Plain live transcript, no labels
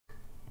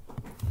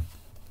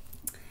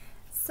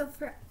So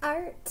for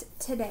art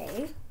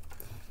today,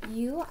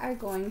 you are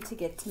going to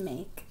get to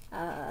make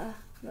a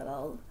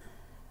little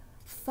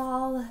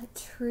fall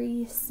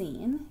tree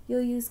scene.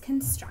 You'll use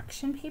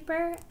construction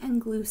paper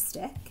and glue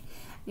stick.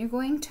 You're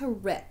going to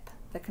rip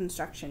the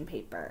construction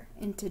paper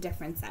into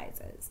different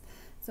sizes.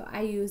 So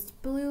I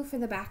used blue for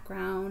the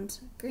background,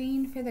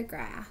 green for the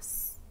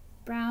grass,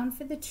 brown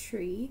for the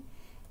tree,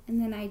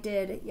 and then I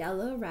did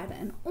yellow, red,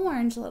 and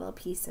orange little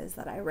pieces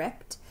that I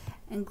ripped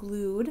and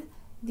glued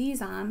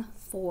these on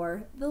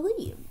for the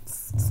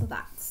leaves. So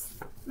that's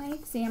my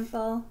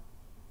example.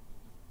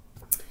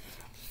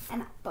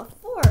 And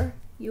before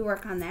you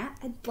work on that,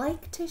 I'd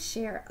like to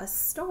share a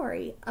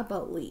story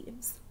about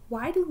leaves.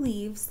 Why do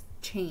leaves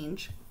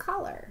change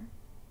color?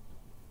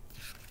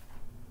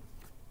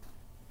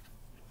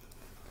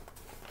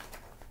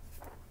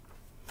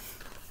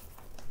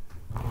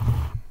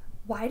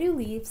 Why do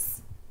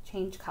leaves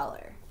change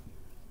color?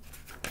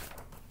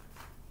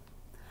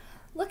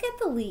 Look at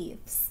the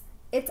leaves.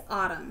 It's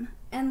autumn,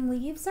 and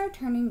leaves are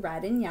turning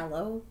red and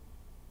yellow,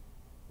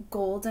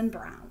 gold and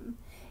brown.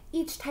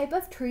 Each type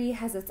of tree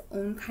has its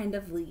own kind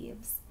of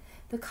leaves.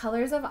 The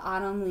colors of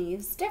autumn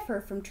leaves differ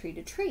from tree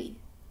to tree.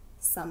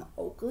 Some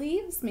oak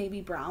leaves may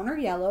be brown or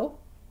yellow,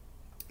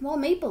 while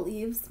maple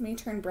leaves may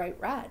turn bright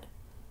red.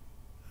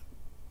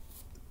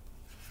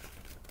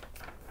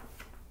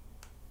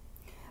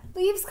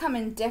 Leaves come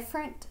in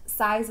different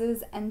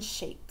sizes and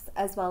shapes,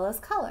 as well as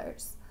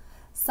colors.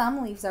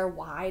 Some leaves are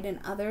wide and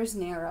others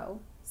narrow.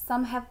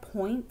 Some have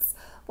points,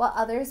 while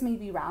others may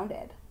be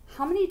rounded.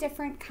 How many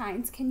different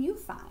kinds can you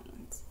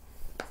find?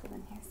 So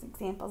then here's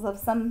examples of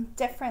some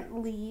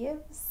different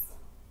leaves.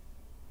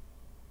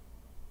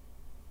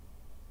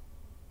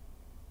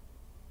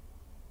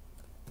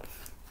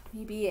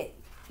 Maybe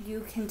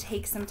you can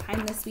take some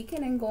time this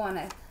weekend and go on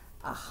a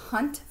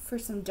hunt for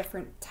some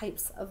different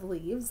types of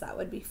leaves. That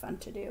would be fun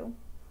to do.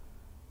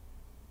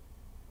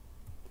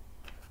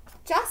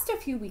 Just a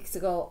few weeks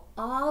ago,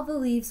 all the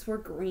leaves were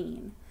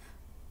green.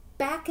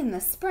 Back in the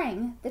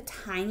spring, the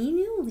tiny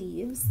new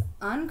leaves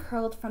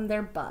uncurled from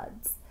their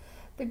buds.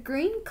 The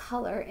green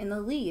color in the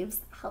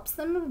leaves helps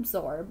them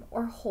absorb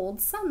or hold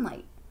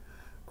sunlight.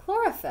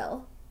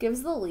 Chlorophyll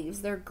gives the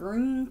leaves their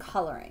green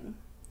coloring.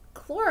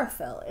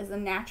 Chlorophyll is a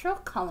natural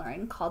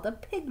coloring called a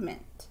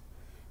pigment.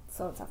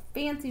 So it's a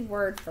fancy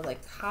word for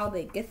like how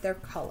they get their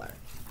color.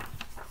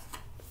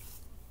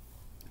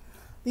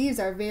 Leaves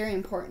are very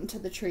important to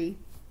the tree.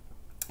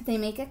 They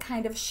make a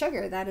kind of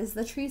sugar that is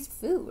the tree's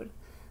food.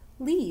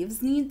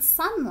 Leaves need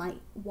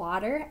sunlight,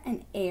 water,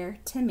 and air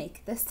to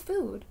make this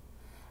food.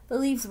 The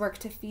leaves work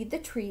to feed the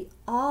tree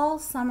all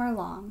summer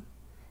long.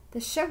 The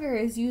sugar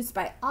is used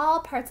by all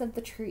parts of the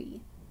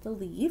tree: the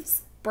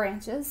leaves,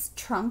 branches,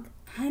 trunk,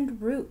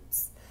 and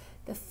roots.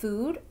 The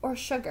food or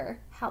sugar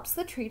helps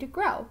the tree to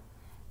grow.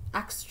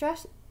 Extra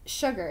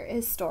sugar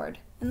is stored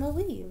in the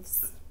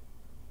leaves.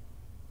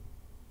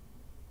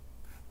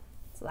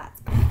 So that's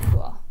pretty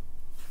cool.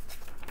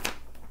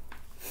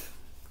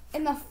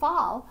 In the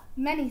fall,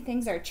 many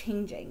things are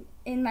changing.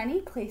 In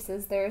many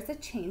places, there is a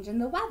change in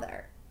the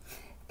weather.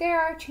 There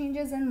are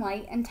changes in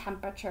light and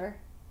temperature.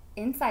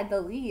 Inside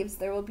the leaves,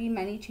 there will be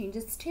many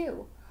changes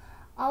too.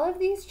 All of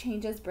these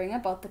changes bring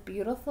about the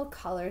beautiful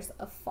colors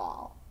of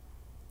fall.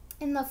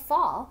 In the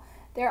fall,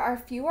 there are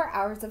fewer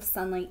hours of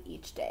sunlight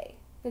each day.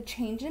 The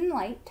change in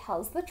light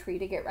tells the tree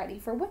to get ready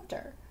for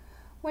winter.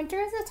 Winter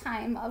is a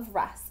time of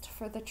rest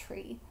for the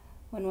tree.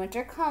 When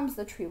winter comes,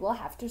 the tree will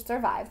have to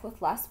survive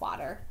with less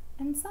water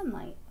and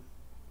sunlight.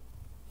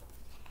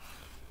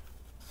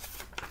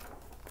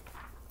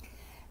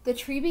 The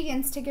tree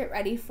begins to get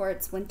ready for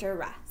its winter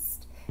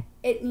rest.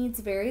 It needs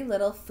very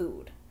little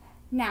food.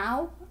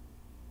 Now,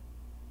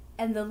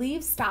 and the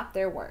leaves stop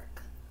their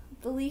work.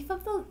 The life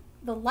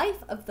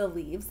of the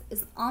leaves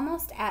is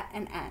almost at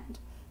an end.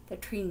 The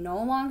tree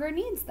no longer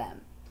needs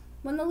them.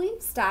 When the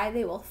leaves die,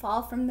 they will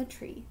fall from the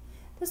tree.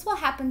 This will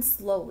happen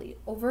slowly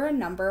over a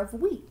number of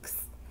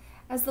weeks.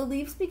 As the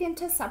leaves begin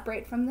to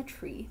separate from the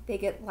tree, they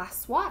get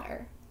less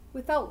water.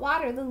 Without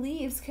water, the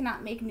leaves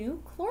cannot make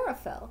new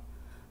chlorophyll.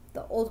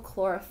 The old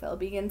chlorophyll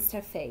begins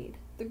to fade.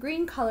 The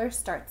green color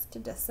starts to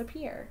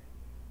disappear.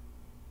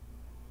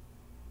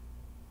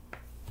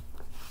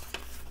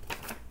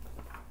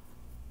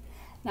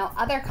 Now,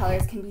 other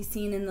colors can be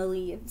seen in the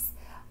leaves.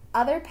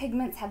 Other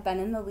pigments have been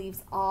in the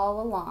leaves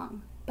all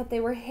along, but they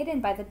were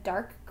hidden by the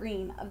dark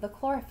green of the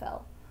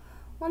chlorophyll.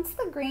 Once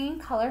the green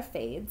color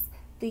fades,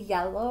 the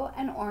yellow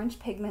and orange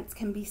pigments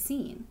can be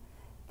seen.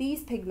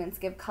 These pigments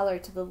give color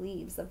to the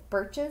leaves of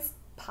birches,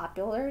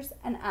 poplars,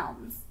 and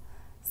elms.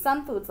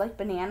 Some foods like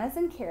bananas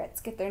and carrots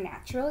get their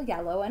natural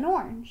yellow and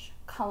orange,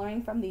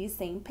 coloring from these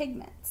same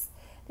pigments.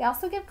 They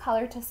also give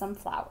color to some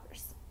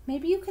flowers.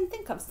 Maybe you can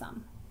think of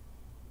some.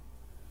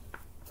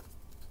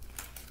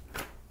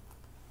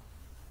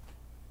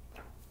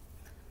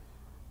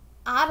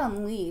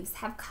 Autumn leaves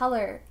have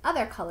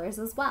other colors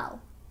as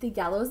well. The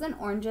yellows and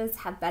oranges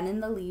have been in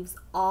the leaves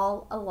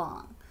all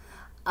along.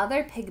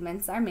 Other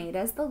pigments are made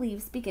as the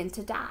leaves begin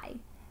to die.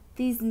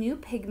 These new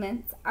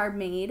pigments are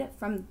made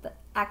from the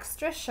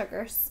extra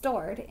sugar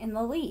stored in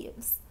the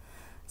leaves.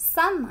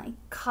 Sunlight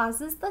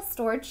causes the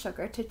stored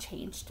sugar to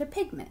change to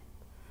pigment.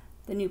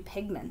 The new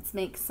pigments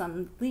make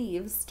some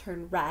leaves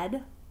turn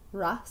red,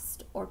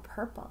 rust, or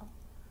purple.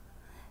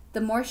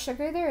 The more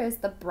sugar there is,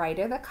 the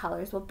brighter the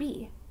colors will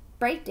be.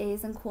 Bright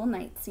days and cool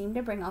nights seem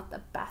to bring out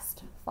the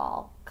best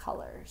fall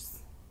colors.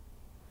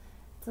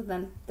 So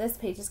then this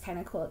page is kind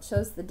of cool. It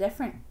shows the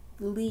different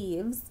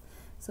leaves.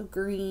 So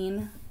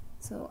green,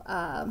 so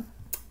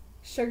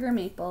sugar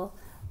maple,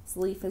 this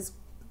leaf is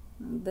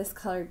this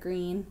color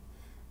green,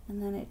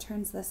 and then it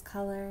turns this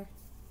color.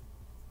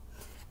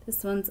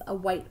 This one's a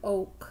white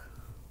oak,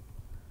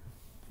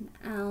 an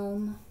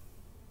elm,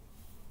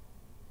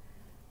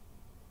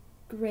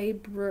 gray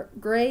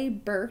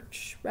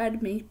birch,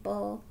 red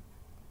maple,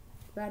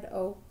 red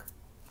oak.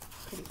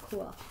 Pretty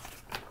cool.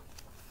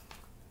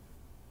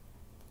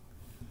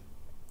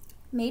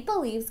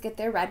 Maple leaves get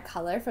their red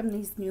color from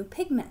these new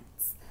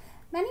pigments.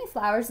 Many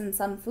flowers and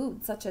some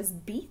foods, such as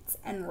beets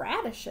and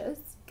radishes,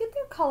 get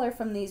their color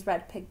from these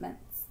red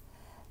pigments.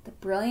 The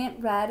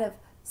brilliant red of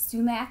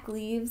sumac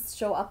leaves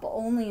show up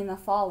only in the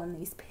fall when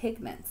these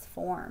pigments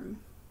form.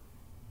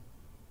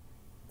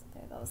 So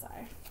there those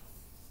are.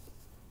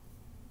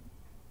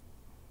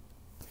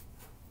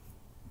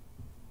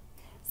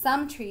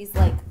 Some trees,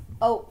 like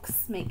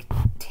oaks, make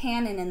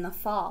tannin in the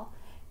fall.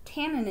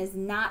 Tannin is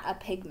not a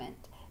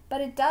pigment,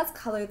 but it does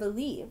color the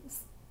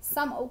leaves.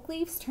 Some oak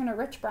leaves turn a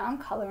rich brown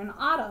color in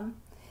autumn.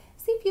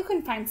 See if you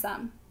can find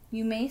some.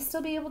 You may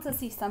still be able to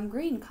see some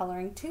green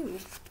coloring too.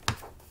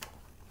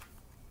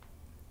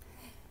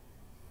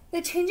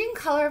 The changing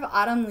color of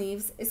autumn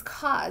leaves is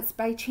caused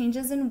by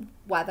changes in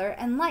weather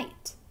and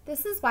light.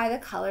 This is why the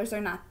colors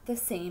are not the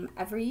same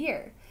every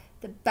year.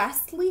 The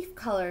best leaf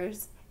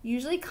colors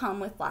usually come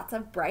with lots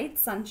of bright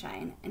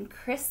sunshine and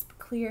crisp,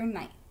 clear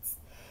nights.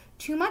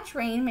 Too much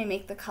rain may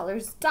make the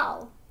colors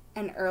dull.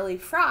 An early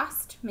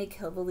frost may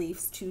kill the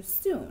leaves too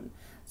soon.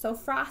 So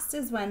frost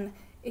is when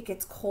it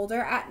gets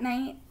colder at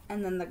night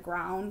and then the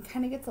ground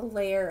kind of gets a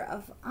layer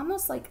of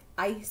almost like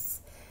ice.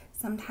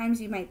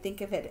 Sometimes you might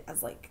think of it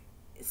as like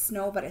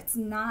snow, but it's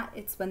not.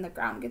 It's when the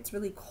ground gets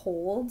really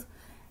cold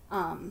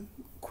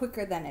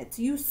quicker than it's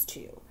used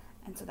to.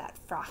 And so that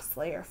frost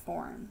layer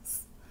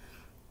forms.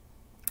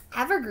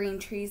 Evergreen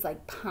trees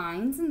like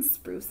pines and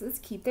spruces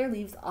keep their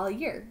leaves all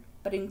year.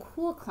 But in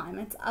cool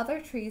climates,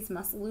 other trees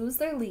must lose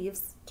their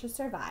leaves to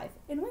survive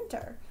in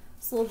winter.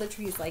 So the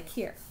trees like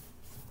here.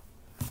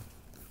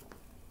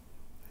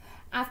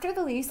 After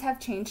the leaves have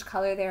changed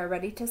color, they are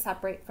ready to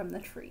separate from the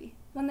tree.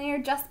 When they are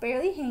just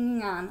barely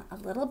hanging on, a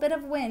little bit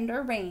of wind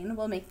or rain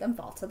will make them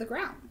fall to the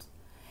ground.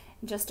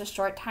 In just a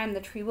short time,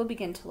 the tree will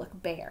begin to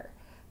look bare.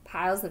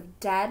 Piles of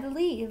dead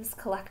leaves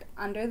collect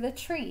under the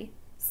tree.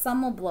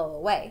 Some will blow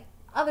away.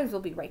 Others will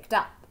be raked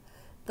up.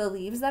 The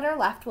leaves that are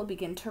left will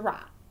begin to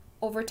rot.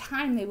 Over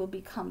time, they will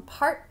become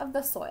part of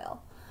the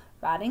soil.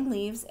 Rotting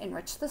leaves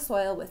enrich the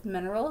soil with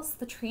minerals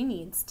the tree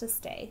needs to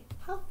stay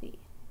healthy.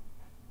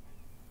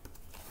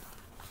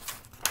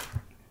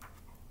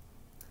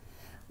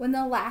 When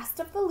the last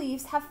of the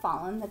leaves have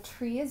fallen, the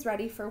tree is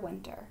ready for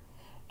winter.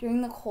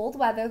 During the cold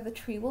weather, the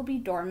tree will be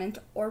dormant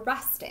or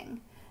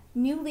resting.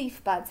 New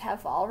leaf buds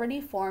have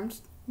already formed.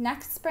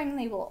 Next spring,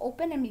 they will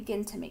open and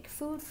begin to make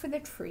food for the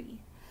tree.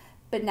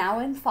 But now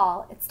in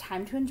fall, it's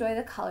time to enjoy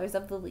the colors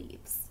of the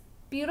leaves.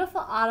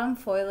 Beautiful autumn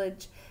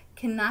foliage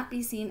cannot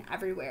be seen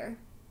everywhere.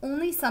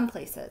 Only some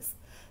places,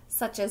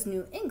 such as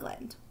New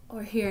England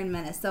or here in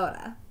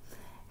Minnesota,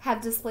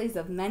 have displays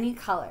of many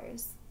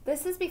colors.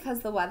 This is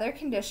because the weather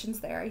conditions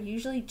there are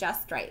usually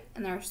just right,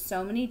 and there are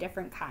so many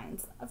different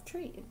kinds of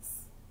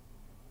trees.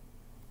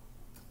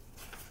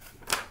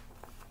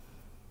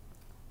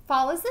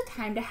 Fall is the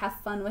time to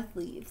have fun with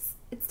leaves.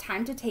 It's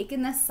time to take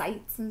in the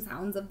sights and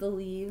sounds of the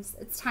leaves.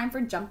 It's time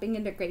for jumping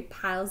into great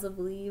piles of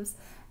leaves,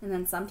 and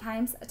then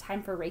sometimes a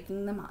time for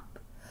raking them up.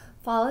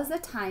 Fall is a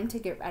time to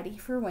get ready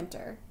for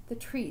winter. The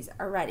trees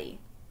are ready.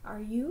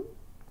 Are you?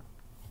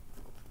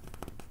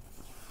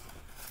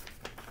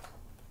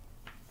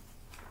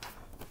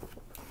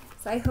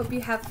 So I hope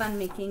you have fun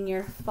making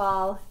your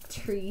fall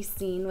tree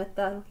scene with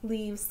the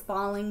leaves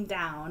falling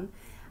down.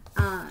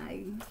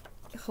 I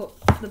hope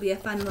it'll be a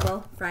fun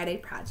little Friday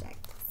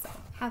project. So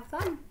have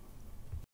fun.